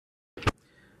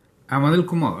I'm Anil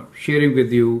Kumar, sharing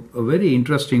with you a very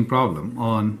interesting problem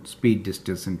on speed,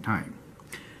 distance and time.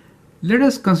 Let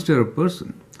us consider a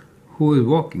person who is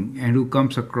walking and who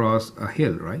comes across a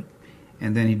hill, right?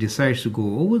 And then he decides to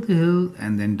go over the hill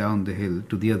and then down the hill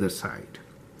to the other side.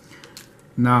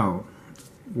 Now,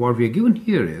 what we are given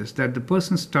here is that the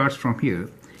person starts from here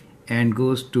and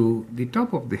goes to the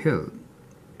top of the hill,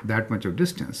 that much of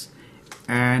distance.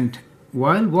 And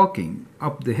while walking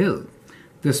up the hill,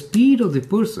 the speed of the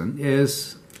person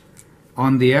is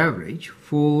on the average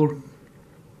 4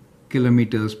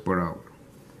 kilometers per hour.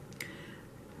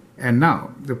 And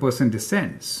now the person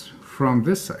descends from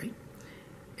this side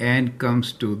and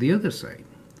comes to the other side.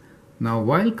 Now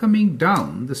while coming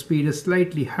down, the speed is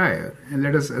slightly higher, and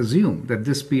let us assume that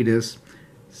this speed is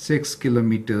 6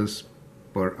 kilometers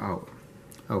per hour.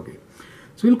 Okay,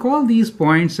 so we'll call these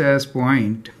points as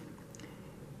point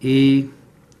A,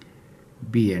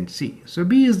 B and C. So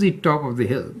B is the top of the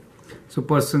hill. So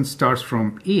person starts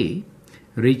from A,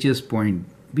 reaches point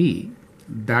B,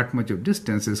 that much of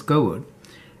distance is covered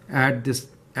at this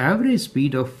average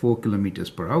speed of 4 kilometers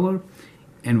per hour,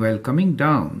 and while coming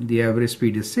down the average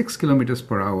speed is 6 kilometers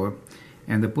per hour,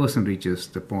 and the person reaches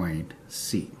the point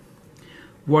C.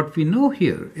 What we know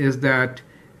here is that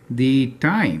the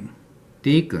time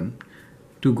taken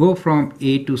to go from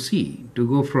A to C,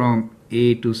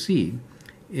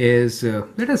 is,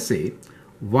 let us say,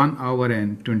 1 hour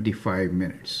and 25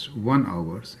 minutes. 1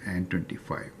 hour and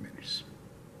 25 minutes.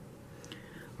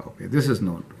 Okay, this is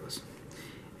known to us.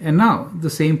 And now the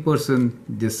same person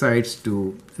decides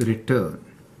to return.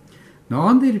 Now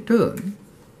on the return,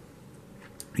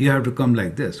 you have to come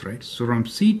like this, right? So from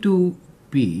C to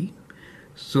B,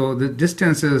 so the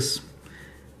distance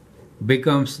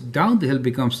becomes down the hill,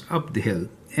 becomes up the hill,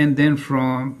 and then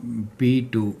from B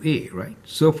to A, right?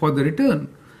 So for the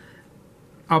return,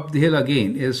 up the hill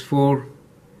again is 4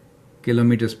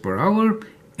 kilometers per hour,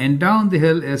 and down the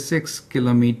hill is 6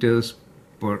 kilometers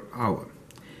per hour.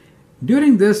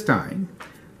 During this time,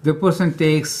 the person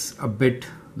takes a bit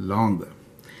longer.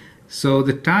 So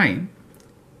the time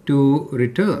to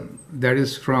return, that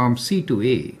is from C to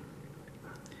A,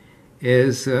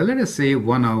 is let us say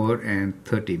 1 hour and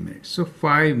 30 minutes. So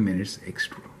 5 minutes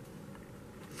extra.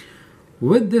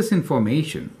 With this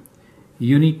information,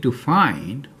 you need to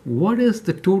find what is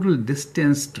the total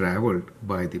distance traveled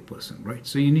by the person, right?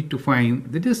 So you need to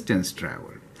find the distance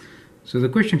traveled. So the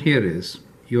question here is,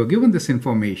 you are given this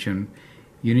information,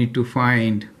 you need to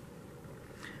find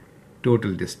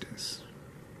total distance.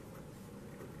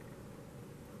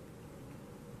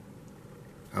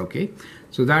 Okay,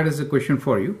 so that is the question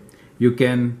for you. You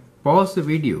can pause the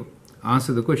video,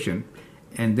 answer the question,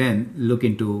 and then look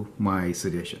into my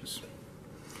suggestions.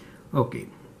 Okay,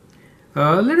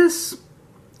 let us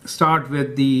start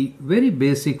with the very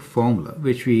basic formula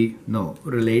which we know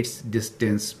relates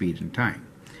distance, speed and time.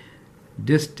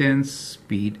 Distance,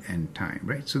 speed and time,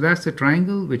 right? So that's the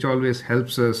triangle which always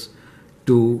helps us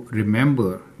to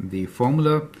remember the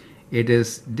formula. It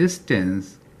is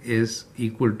distance is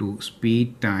equal to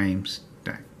speed times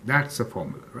time. That's the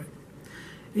formula, right?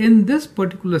 In this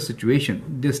particular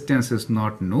situation, distance is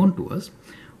not known to us.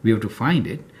 We have to find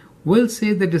it. We'll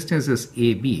say the distance is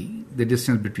AB, the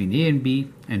distance between A and B,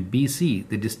 and BC,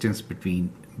 the distance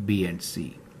between B and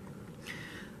C.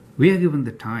 We are given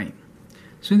the time.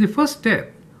 So in the first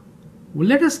step,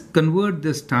 let us convert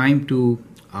this time to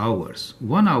hours.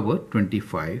 1 hour,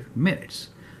 25 minutes.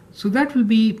 So that will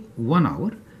be 1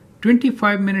 hour.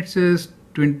 25 minutes is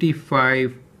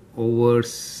 25 over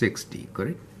 60,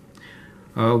 correct?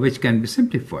 Which can be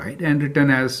simplified and written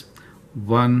as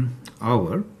 1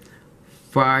 hour,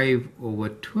 5 over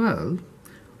 12,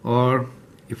 or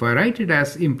if I write it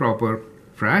as improper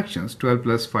fractions, 12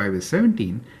 plus 5 is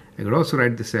 17, I could also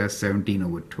write this as 17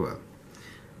 over 12.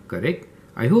 Correct?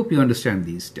 I hope you understand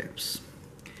these steps.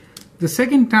 The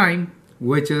second time,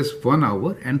 which is 1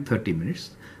 hour and 30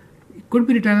 minutes, it could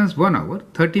be written as 1 hour.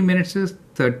 30 minutes is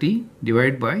 30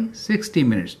 divided by 60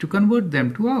 minutes to convert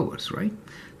them to hours, right?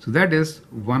 So that is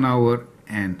 1 hour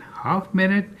and half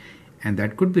minute, and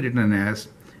that could be written as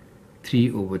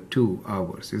 3 over 2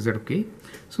 hours. Is that okay?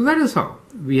 So that is how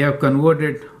we have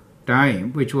converted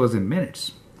time, which was in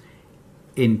minutes,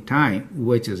 in time,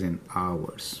 which is in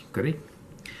hours, correct?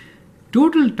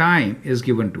 Total time is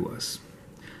given to us.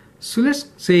 So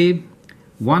let's say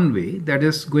one way, that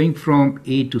is going from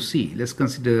A to C. Let's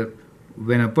consider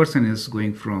when a person is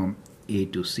going from A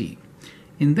to C.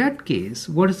 In that case,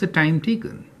 what is the time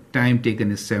taken? Time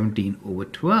taken is 17 over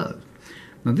 12.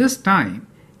 Now this time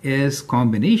is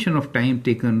combination of time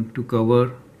taken to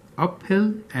cover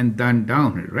uphill and then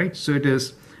downhill, right? So it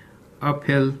is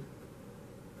uphill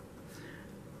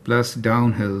plus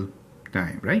downhill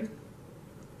time, right?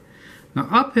 Now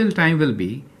uphill time will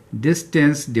be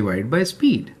distance divided by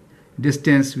speed.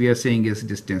 Distance we are saying is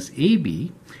distance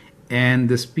AB, and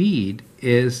the speed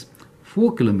is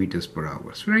 4 kilometers per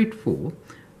hour. So write 4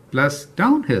 plus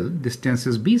downhill distance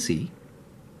is BC,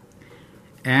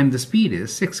 and the speed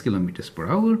is 6 kilometers per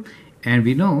hour, and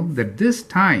we know that this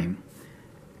time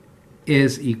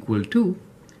is equal to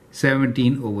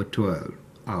 17 over 12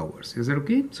 hours. Is that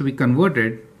okay? So we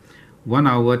converted 1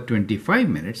 hour 25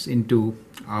 minutes into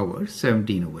hours,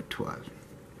 17 over 12.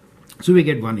 So we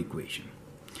get one equation.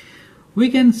 We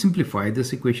can simplify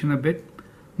this equation a bit.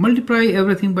 Multiply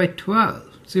everything by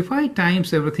 12. So if I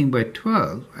times everything by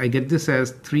 12, I get this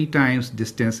as 3 times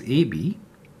distance AB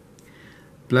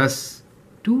plus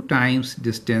 2 times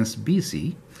distance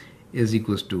BC is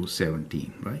equals to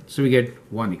 17, right? So we get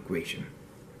one equation.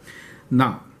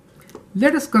 Now,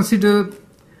 let us consider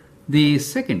the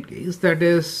second case, that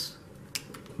is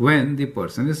when the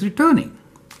person is returning.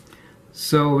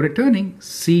 So returning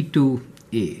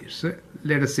C2A. So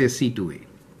let us say C2A.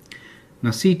 Now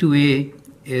C2A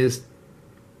is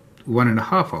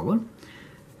 1.5 hours.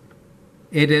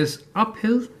 It is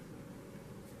uphill.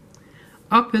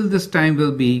 Uphill this time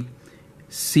will be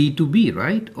C to B,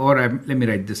 right? Or let me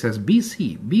write this as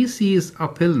BC. BC is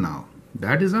uphill now.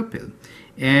 That is uphill.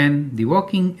 And the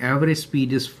walking average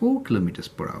speed is 4 kilometers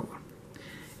per hour.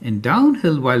 And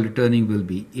downhill while returning will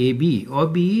be AB or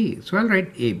BA. So I'll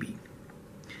write AB.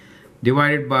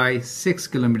 Divided by 6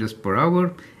 kilometers per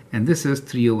hour. And this is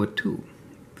 3 over 2.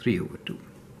 3 over 2.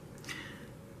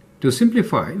 To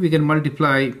simplify, we can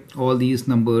multiply all these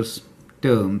numbers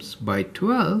terms by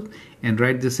 12 and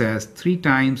write this as 3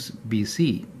 times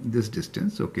BC, this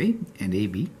distance, okay, and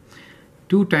AB.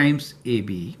 2 times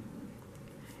AB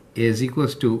is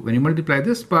equals to, when you multiply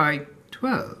this by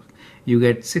 12, you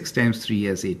get 6 times 3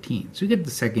 as 18. So you get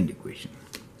the second equation.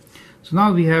 So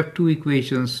now we have two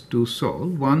equations to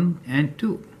solve, 1 and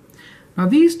 2. Now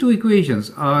these two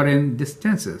equations are in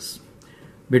distances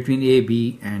between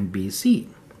AB and BC.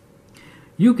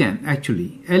 You can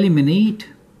actually eliminate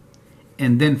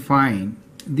and then find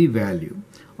the value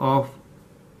of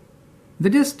the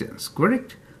distance,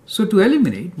 correct? So to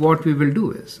eliminate, what we will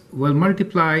do is we'll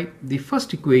multiply the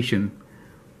first equation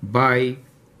by,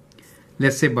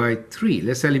 let's say, by 3.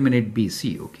 Let's eliminate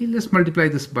BC, okay? Let's multiply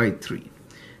this by 3.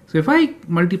 So if I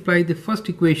multiply the first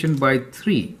equation by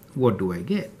 3, what do I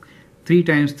get? 3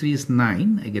 times 3 is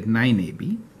 9. I get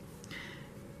 9AB.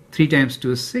 3 times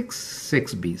 2 is 6,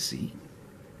 6BC.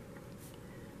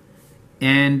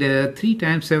 And 3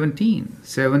 times 17,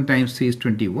 7 times 3 is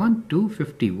 21,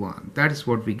 251. That is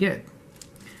what we get.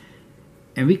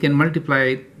 And we can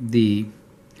multiply the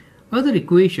other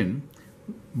equation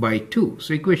by 2.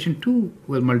 So equation 2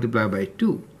 will multiply by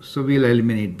 2. So we'll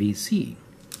eliminate BC.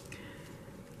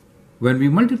 When we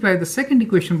multiply the second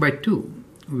equation by 2,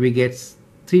 we get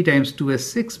 3 times 2 is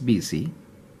 6BC,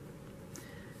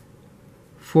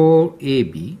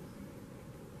 4AB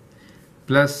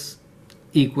plus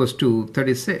equals to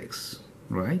 36,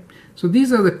 right? So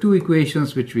these are the two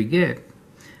equations which we get.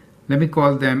 Let me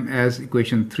call them as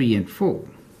equation 3 and 4.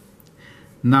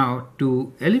 Now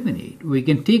to eliminate, we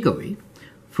can take away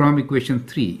from equation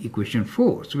 3 equation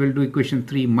 4. So we'll do equation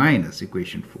 3 minus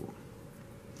equation 4.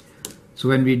 So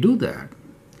when we do that,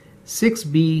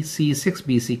 6BC,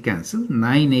 6BC cancel.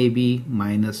 9AB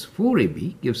minus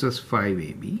 4AB gives us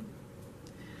 5AB.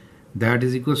 That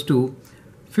is equals to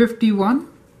 51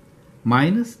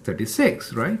 minus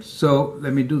 36, right? So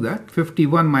let me do that.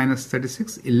 51 minus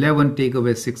 36, 11 take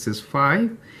away 6 is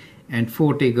 5, and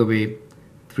 4 take away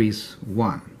 3 is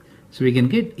 1. So we can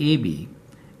get AB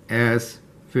as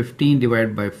 15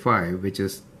 divided by 5, which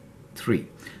is 3.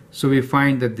 So we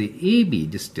find that the AB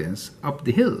distance up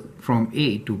the hill from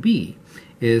A to B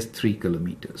is 3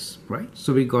 kilometers, right?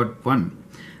 So we got one.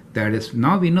 That is,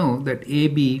 now we know that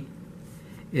AB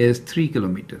is 3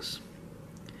 kilometers.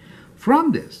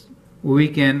 From this, we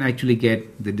can actually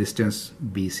get the distance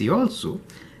BC also.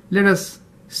 Let us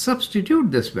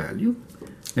substitute this value.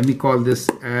 Let me call this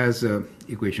as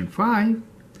equation 5.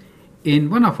 In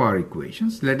one of our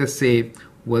equations, let us say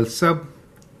we'll sub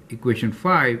equation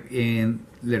 5 in,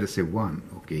 let us say 1,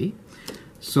 okay?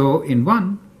 So in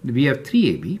 1, we have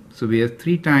 3AB. So we have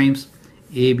 3 times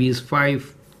AB is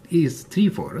 5 is 3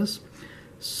 for us.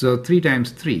 So 3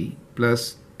 times 3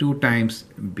 plus 2 times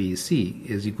BC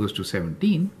is equals to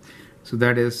 17. So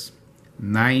that is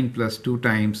 9 plus 2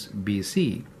 times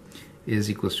BC is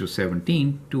equals to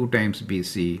 17. 2 times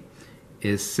BC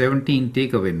is 17,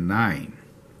 take away 9.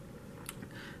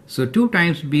 So 2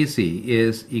 times BC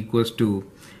is equals to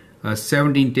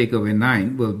 17 take away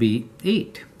 9 will be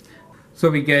 8. So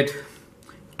we get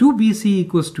 2BC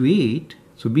equals to 8.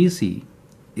 So BC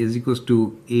is equals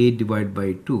to 8 divided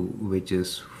by 2, which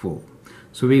is 4.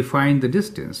 So we find the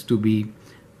distance to be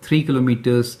 3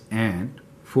 kilometers and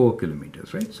 4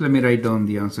 kilometers, right? So let me write down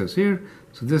the answers here.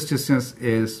 So this distance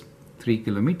is 3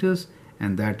 kilometers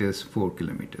and that is 4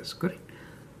 kilometers, correct?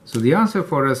 So the answer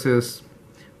for us is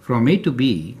from A to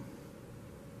B,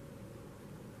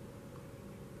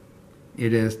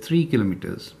 it is 3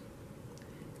 kilometers,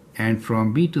 and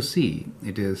from B to C,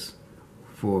 it is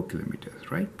 4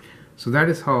 kilometers, right? So that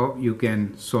is how you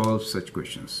can solve such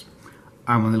questions.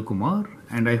 I'm Anil Kumar,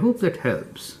 and I hope that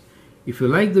helps. If you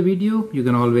like the video, you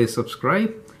can always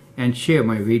subscribe and share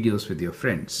my videos with your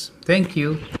friends. Thank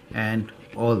you and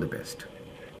all the best.